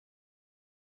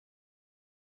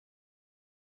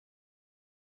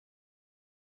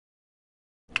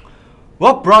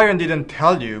What Brian didn't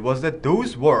tell you was that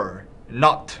those were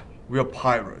not real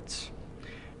pirates.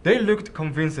 They looked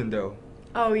convincing though.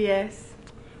 Oh yes.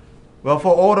 Well,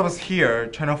 for all of us here,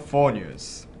 Channel 4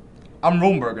 News, I'm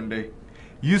Ron Burgundy.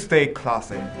 You stay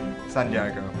classy, San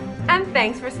Diego. And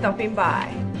thanks for stopping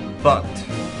by. But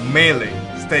mainly,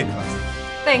 stay classy.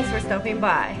 Thanks for stopping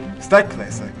by. Stay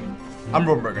classy. I'm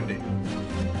Ron Burgundy.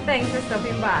 Thanks for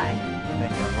stopping by.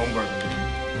 Thank you, I'm Ron Burgundy.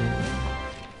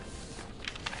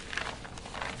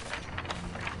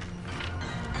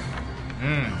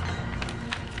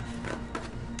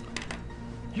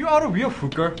 You are a real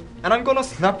hooker, and I'm gonna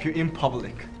slap you in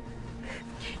public.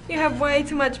 You have way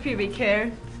too much pubic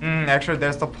hair. Actually,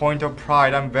 that's the point of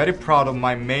pride. I'm very proud of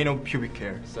my mane of pubic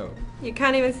hair, so. You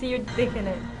can't even see your dick in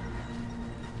it.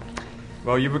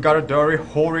 Well, you've got a dirty,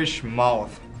 whorish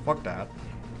mouth. Fuck that.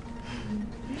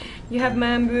 You have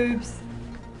man boobs.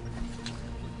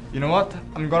 You know what?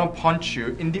 I'm gonna punch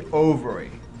you in the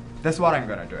ovary. That's what I'm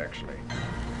gonna do, actually.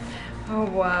 Oh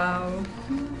wow.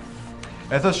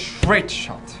 It's a straight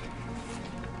shot.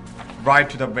 Right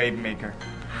to the babe maker.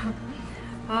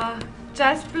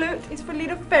 Jazz flute is for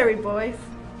little fairy boys.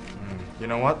 You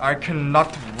know what? I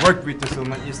cannot work with this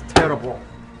woman. It's terrible.